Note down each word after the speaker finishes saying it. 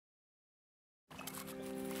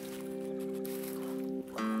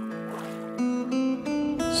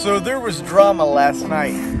So there was drama last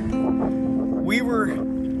night. It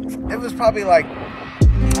was probably like,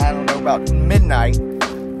 I don't know, about midnight,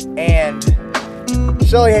 and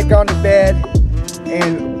Shelly had gone to bed,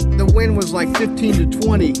 and the wind was like 15 to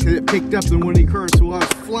 20 because it picked up in one of the currents, so I was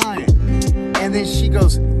flying. And then she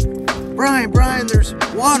goes, Brian, there's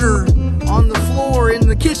water on the floor in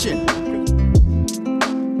the kitchen.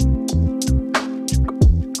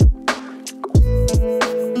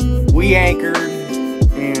 We anchored,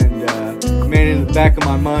 and man, in the back of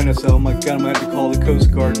my mind, I said, oh my God, I'm gonna have to call the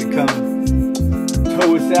Coast Guard to come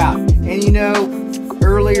tow us out. And you know,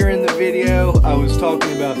 earlier in the video, I was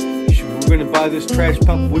talking about, we're gonna buy this trash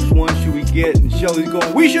pump, which one should we get? And Shelly's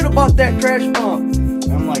going, we should have bought that trash pump. And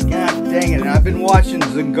I'm like, God dang it. And I've been watching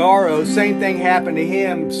Zangaro, same thing happened to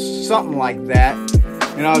him, something like that.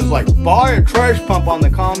 And I was like, buy a trash pump on the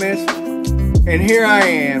comments. And here I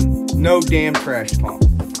am, no damn trash pump.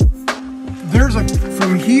 There's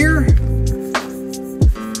from here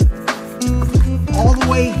all the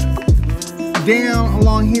way down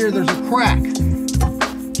along here, there's a crack.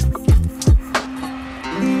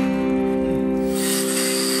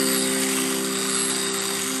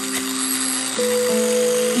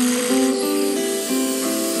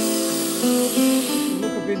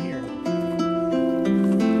 Look up in here.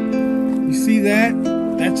 You see that?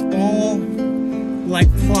 That's all like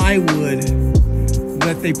plywood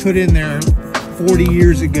that they put in there 40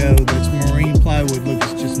 years ago. That's marine plywood. Look,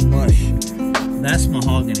 it's just mush. That's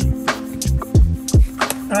mahogany.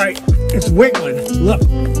 All right, it's wiggling. Look.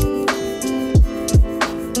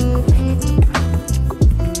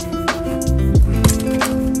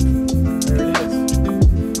 There it is.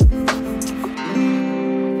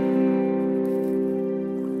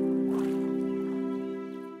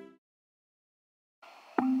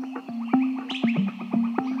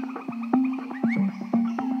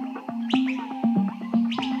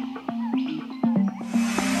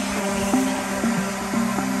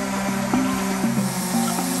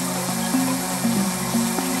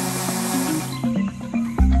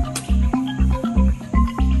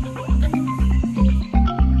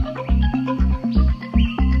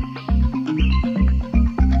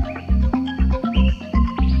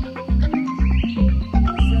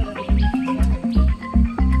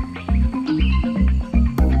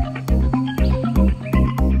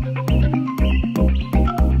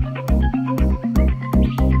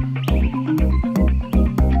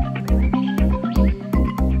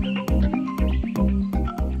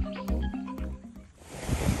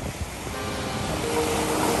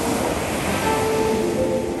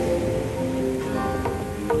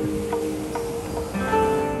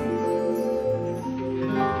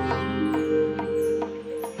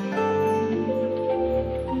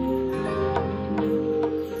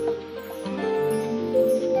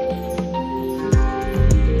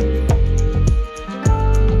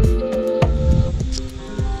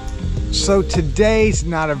 So today's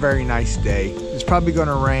not a very nice day. It's probably going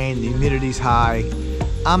to rain, the humidity's high.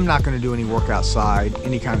 I'm not going to do any work outside,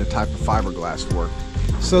 any kind of type of fiberglass work.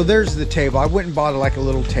 So there's the table. I went and bought like a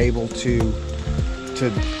little table to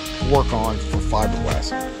work on for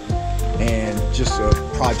fiberglass, and just a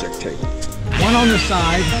project table. One on the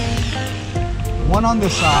side, one on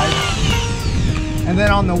this side, and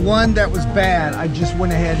then on the one that was bad, I just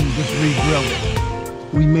went ahead and just re-drilled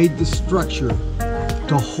it. We made the structure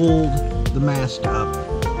to hold the mast up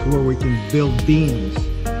to where we can build beams.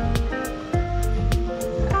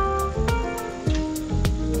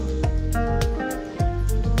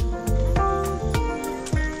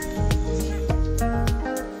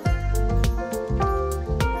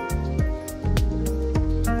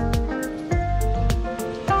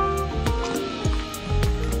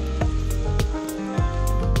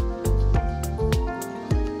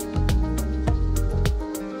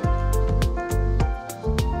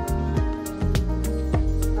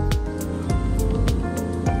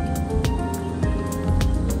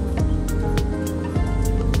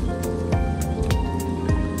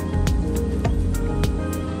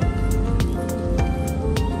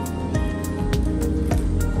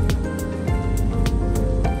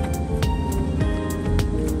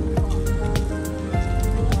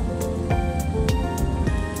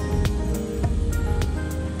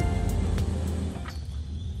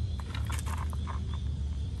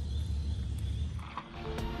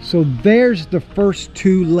 So there's the first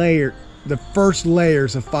layers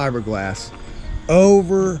of fiberglass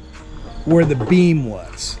over where the beam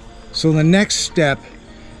was. So the next step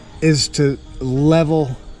is to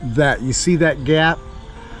level that. You see that gap?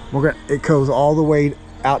 It goes all the way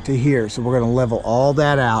out to here. So we're gonna level all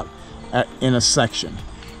that out in a section.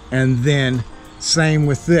 And then same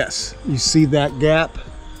with this. You see that gap?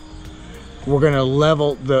 we're gonna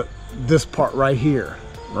level this part right here,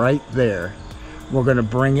 right there. We're gonna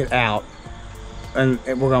bring it out, and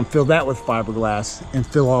we're gonna fill that with fiberglass and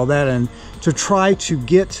fill all that in to try to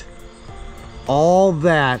get all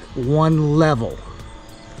that one level.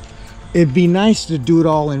 It'd be nice to do it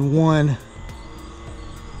all in one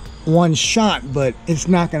shot, but it's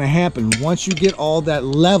not gonna happen. Once you get all that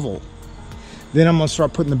level, then I'm gonna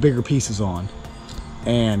start putting the bigger pieces on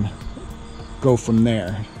and go from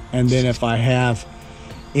there. And then if I have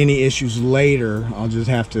any issues later, I'll just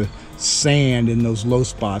have to sand in those low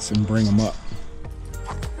spots and bring them up.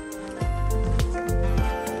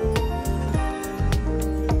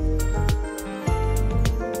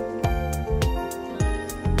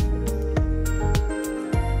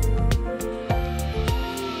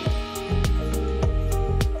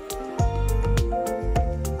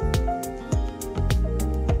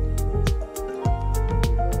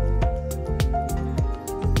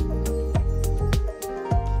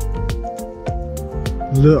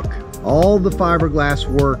 Look, all the fiberglass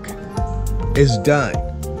work is done,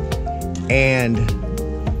 and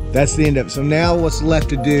that's the end of it. So now what's left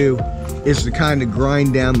to do is to kind of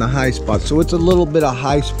grind down the high spot. So it's a little bit of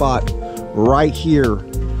high spot right here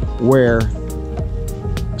where,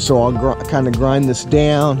 so I'll kind of grind this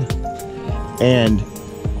down and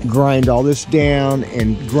grind all this down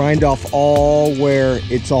and grind off all where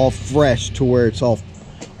it's all fresh to where it's all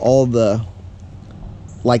the,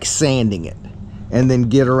 like sanding it. And then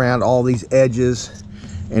get around all these edges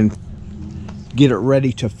and get it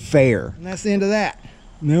ready to fare. And that's the end of that.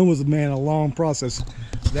 And that was, man, a long process.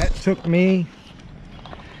 That took me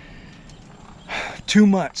 2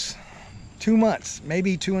 months. 2 months,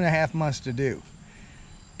 maybe 2.5 months to do.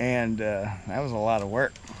 And that was a lot of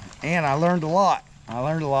work. And I learned a lot. I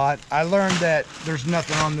learned that there's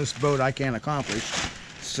nothing on this boat I can't accomplish.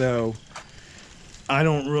 So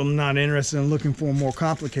I'm not interested in looking for a more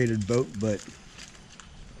complicated boat, but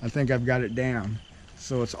I think I've got it down.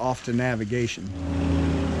 So it's off to navigation.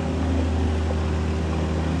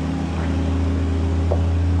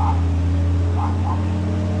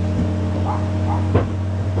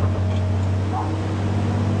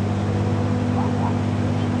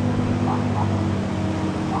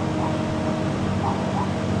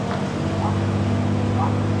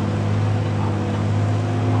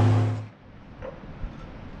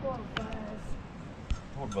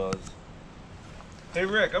 Poor Buzz. Hey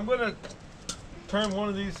Rick, I'm gonna turn one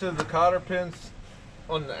of these to the cotter pins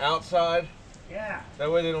on the outside. Yeah. That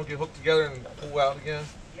way they don't get hooked together and pull out again.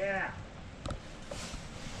 Yeah.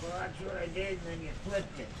 Well, that's what I did, and then you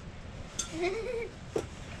flipped it.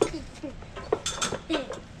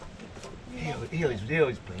 He always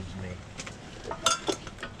blames me.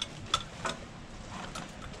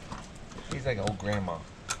 He's like an old grandma.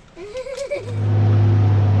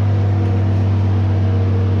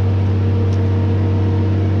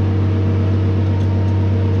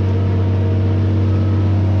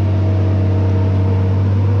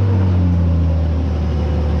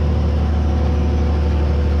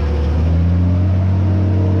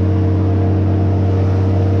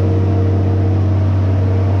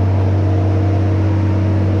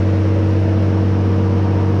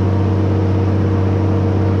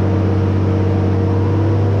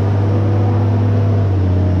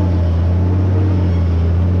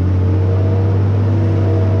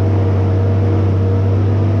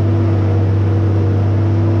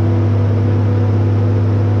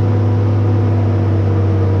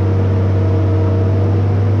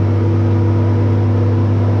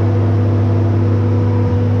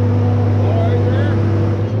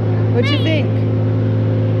 What'd you think?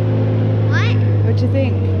 What? What'd you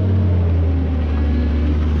think?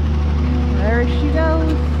 There she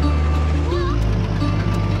goes.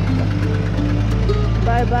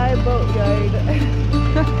 Bye bye boatyard.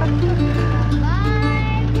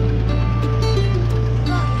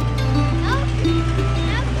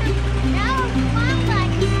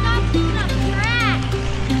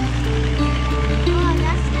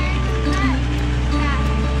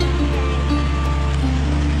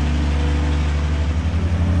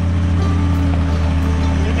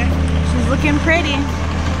 Looking pretty.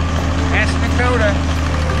 That's Dakota.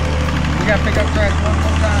 We gotta pick up trash one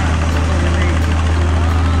more time before we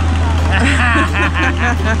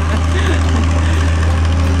leave.